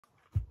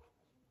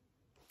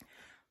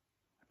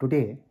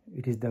Today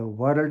it is the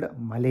World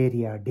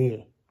Malaria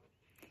Day.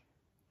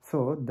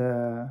 So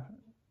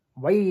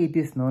why it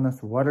is known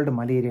as World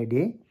Malaria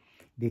Day?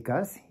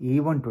 Because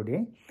even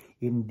today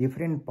in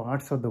different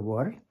parts of the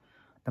world,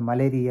 the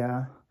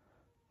malaria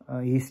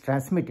is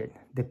transmitted.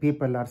 The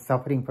people are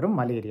suffering from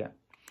malaria.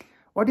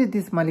 What is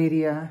this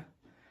malaria?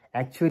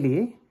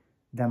 Actually,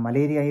 the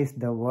malaria is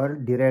the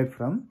word derived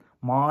from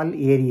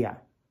malaria.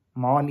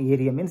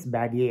 Malaria means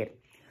bad air.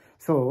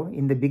 So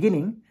in the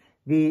beginning,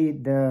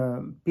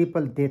 the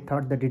people, they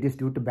thought that it is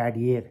due to bad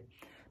air.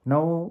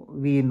 Now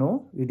we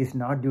know it is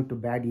not due to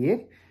bad air.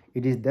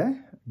 It is the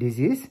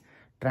disease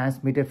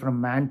transmitted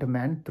from man to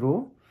man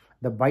through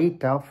the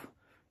bite of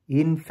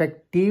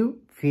infective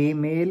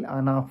female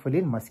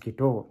Anopheles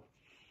mosquito.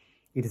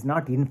 It is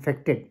not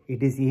infected,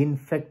 it is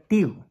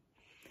infective.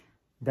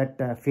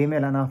 That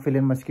female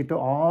Anopheles mosquito,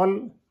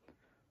 all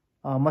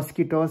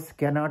mosquitoes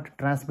cannot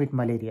transmit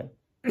malaria.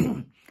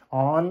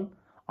 All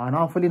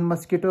Anopheles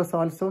mosquitoes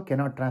also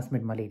cannot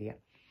transmit malaria.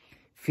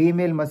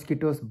 Female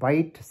mosquitoes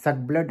bite, suck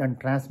blood and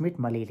transmit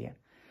malaria.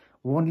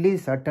 Only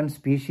certain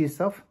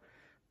species of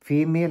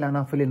female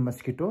Anopheles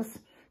mosquitoes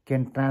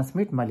can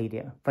transmit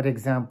malaria. For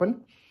example,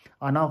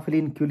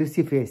 Anopheles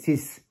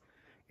culicifacis.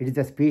 It is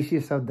a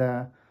species of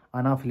the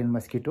Anopheles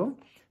mosquito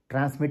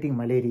transmitting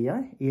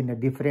malaria in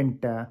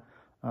different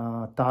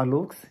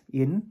taluks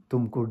in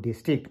Tumkur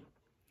district.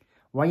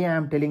 Why I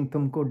am telling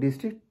Tumkur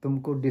district?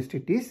 Tumkur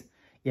district is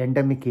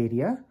endemic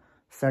area.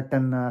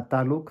 Certain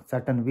taluk,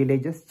 certain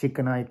villages,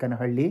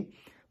 Chikkanaikanahalli,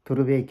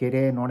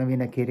 Turuvekere,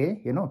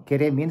 Nonavinakere,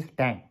 Kere means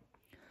tank.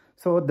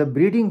 So the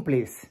breeding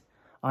place,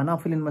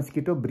 Anopheles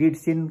mosquito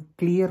breeds in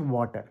clear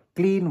water,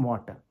 clean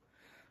water,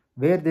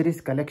 where there is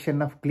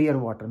collection of clear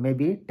water,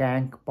 maybe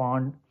tank,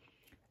 pond,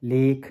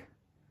 lake,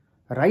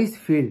 rice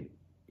field.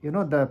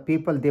 The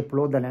people, they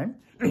plow the land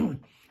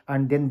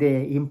and then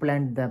they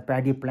implant the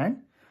paddy plant,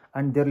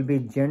 and there will be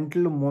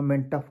gentle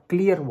movement of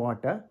clear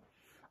water,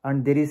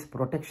 and there is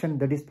protection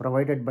that is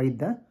provided by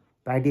the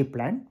paddy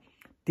plant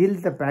till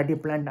the paddy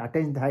plant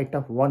attains the height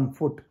of 1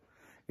 foot.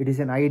 It is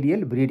an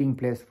ideal breeding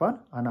place for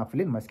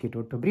Anopheles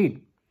mosquito to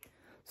breed.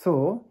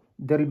 So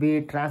there will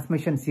be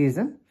transmission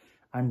season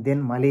and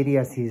then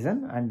malaria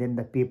season, and then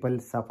the people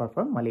suffer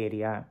from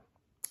malaria.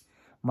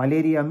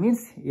 Malaria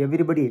means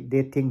everybody,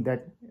 they think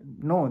that,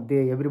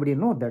 everybody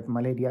know that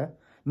malaria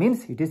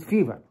means it is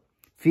fever.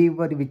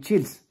 Fever with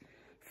chills.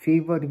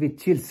 Fever with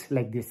chills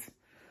like this.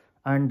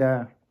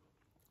 And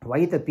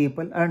why the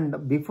people,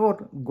 and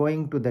before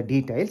going to the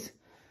details,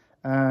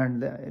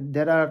 and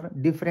there are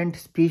different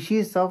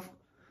species of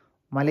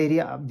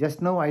malaria. Just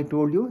now I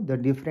told you the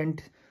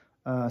different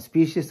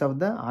species of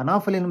the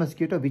Anopheles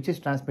mosquito which is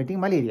transmitting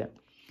malaria.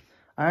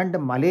 And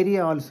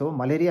malaria also,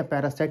 malaria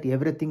parasite,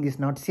 everything is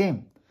not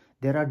same.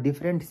 There are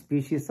different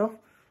species of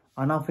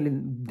Anopheles,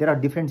 there are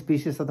different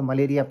species of the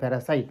malaria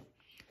parasite.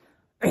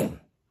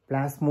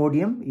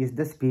 Plasmodium is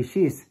the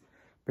species,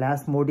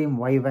 Plasmodium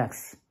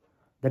vivax.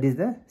 That is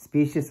the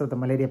species of the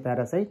malaria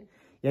parasite,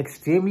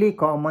 extremely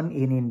common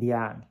in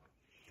India.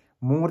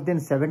 More than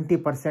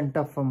 70%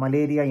 of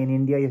malaria in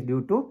India is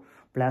due to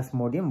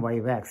Plasmodium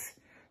vivax.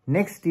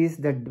 Next is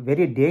the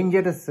very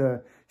dangerous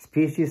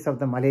species of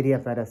the malaria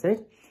parasite,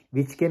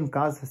 which can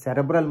cause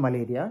cerebral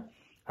malaria,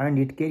 and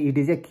it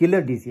is a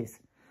killer disease.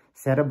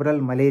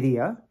 Cerebral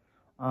malaria,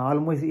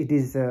 almost it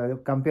is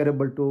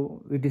comparable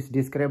to, it is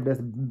described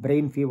as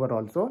brain fever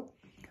also,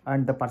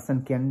 and the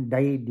person can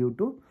die due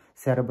to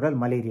cerebral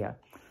malaria.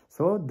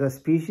 So the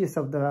species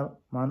of the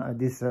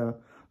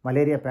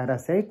malaria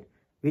parasite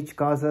which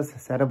causes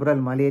cerebral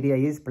malaria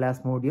is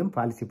Plasmodium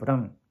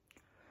falciparum.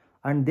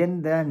 And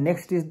then the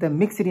next is the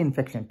mixed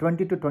infection.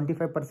 20 to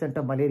 25%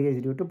 of malaria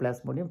is due to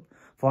Plasmodium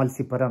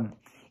falciparum.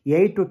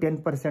 8 to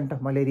 10%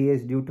 of malaria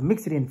is due to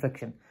mixed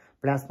infection,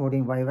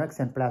 Plasmodium vivax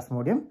and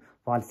Plasmodium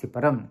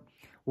falciparum.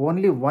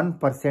 Only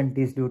 1%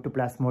 is due to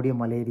Plasmodium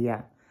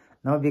malaria.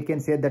 Now we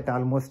can say that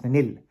almost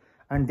nil.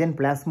 And then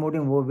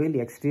Plasmodium ovale,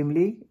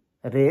 extremely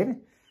rare,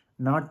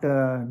 not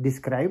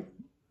described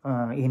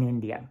in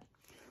India.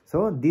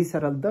 So these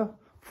are all the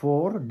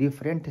 4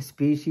 different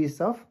species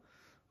of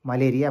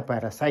malaria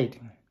parasite.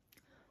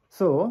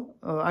 So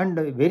and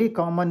very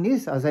common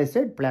is, as I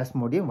said,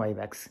 Plasmodium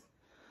vivax.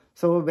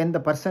 So when the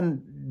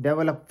person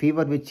develop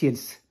fever with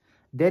chills,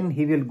 then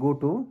he will go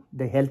to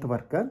the health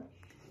worker.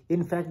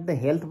 In fact, the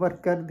health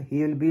worker,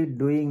 he will be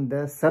doing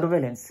the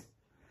surveillance.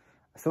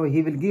 So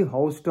he will give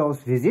house to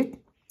house visit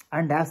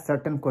and ask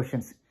certain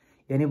questions.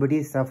 Anybody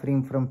is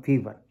suffering from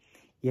fever?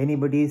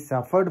 Anybody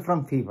suffered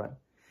from fever?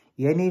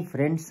 Any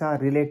friends or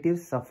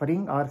relatives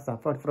suffering or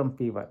suffered from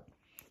fever?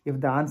 If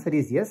the answer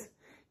is yes,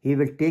 he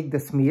will take the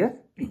smear,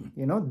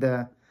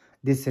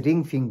 this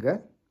ring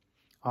finger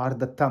or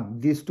the thumb,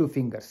 these 2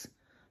 fingers.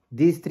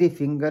 These 3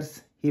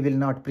 fingers he will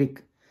not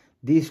prick.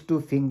 These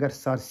 2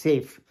 fingers are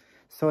safe.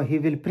 So he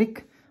will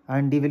prick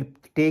and he will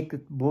take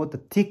both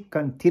thick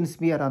and thin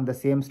smear on the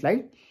same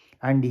slide,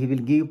 and he will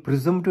give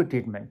presumptive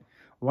treatment.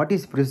 What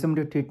is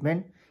presumptive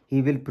treatment?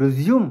 He will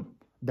presume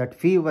that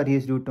fever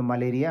is due to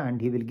malaria and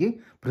he will give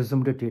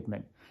presumptive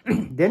treatment.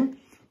 Then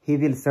he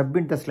will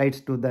submit the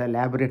slides to the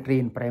laboratory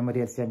in primary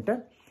health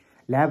center.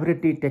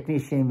 Laboratory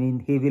technician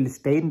means he will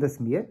stain the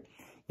smear,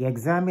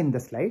 examine the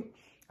slide,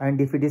 and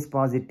if it is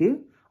positive,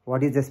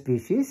 what is the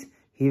species,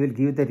 he will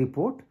give the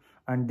report,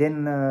 and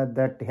then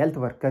that health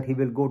worker, he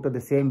will go to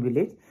the same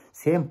village,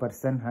 same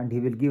person, and he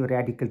will give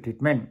radical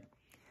treatment.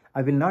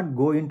 I will not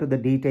go into the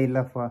detail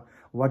of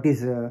what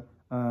is the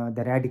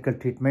radical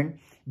treatment,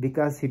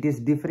 because it is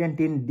different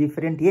in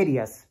different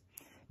areas,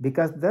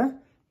 because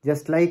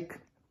just like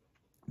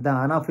the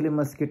Anopheles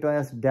mosquito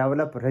has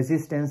developed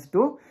resistance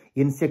to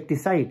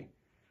insecticide.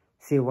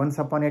 Say once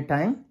upon a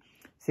time,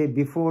 say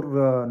before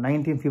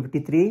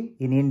 1953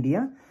 in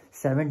India,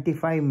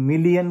 75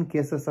 million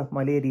cases of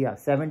malaria,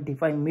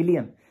 75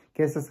 million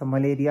cases of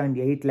malaria and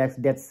 8 lakhs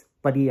deaths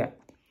per year.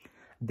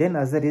 Then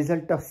as a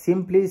result of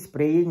simply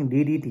spraying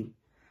DDT,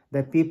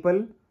 the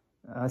people,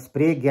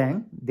 spray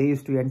gang, they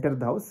used to enter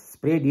the house,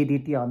 spray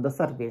DDT on the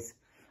surface,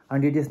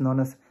 and it is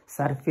known as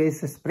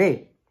surface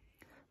spray.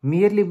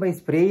 Merely by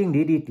spraying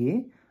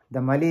DDT,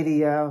 the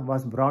malaria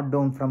was brought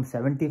down from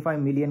 75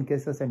 million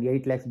cases and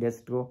 8 lakhs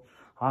deaths to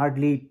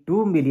hardly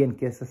 2 million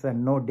cases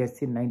and no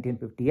deaths in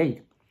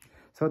 1958.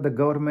 So the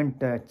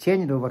government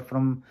changed over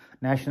from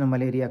National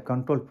Malaria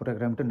Control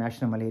Program to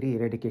National Malaria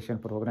Eradication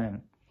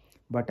Program.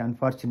 But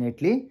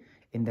unfortunately,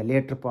 in the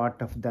later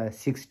part of the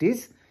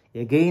 60s,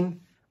 again,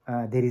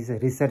 there is a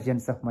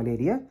resurgence of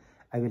malaria.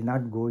 I will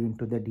not go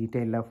into the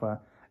detail of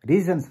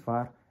reasons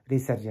for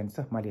resurgence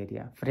of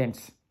malaria.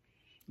 Friends,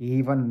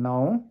 even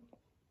now,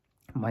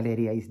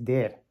 malaria is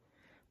there.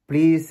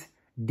 Please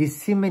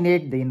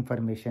disseminate the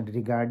information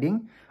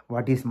regarding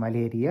what is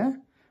malaria,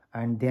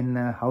 and then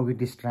how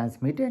it is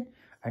transmitted,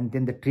 and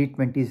then the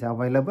treatment is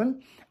available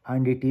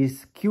and it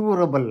is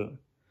curable.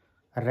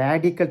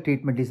 Radical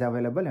treatment is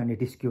available and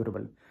it is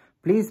curable.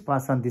 Please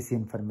pass on this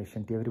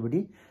information to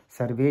everybody.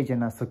 Sarve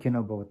jana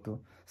sukhino bhavatu.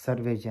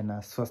 Sarve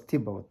jana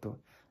swasti bhavatu.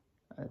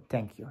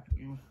 Thank you.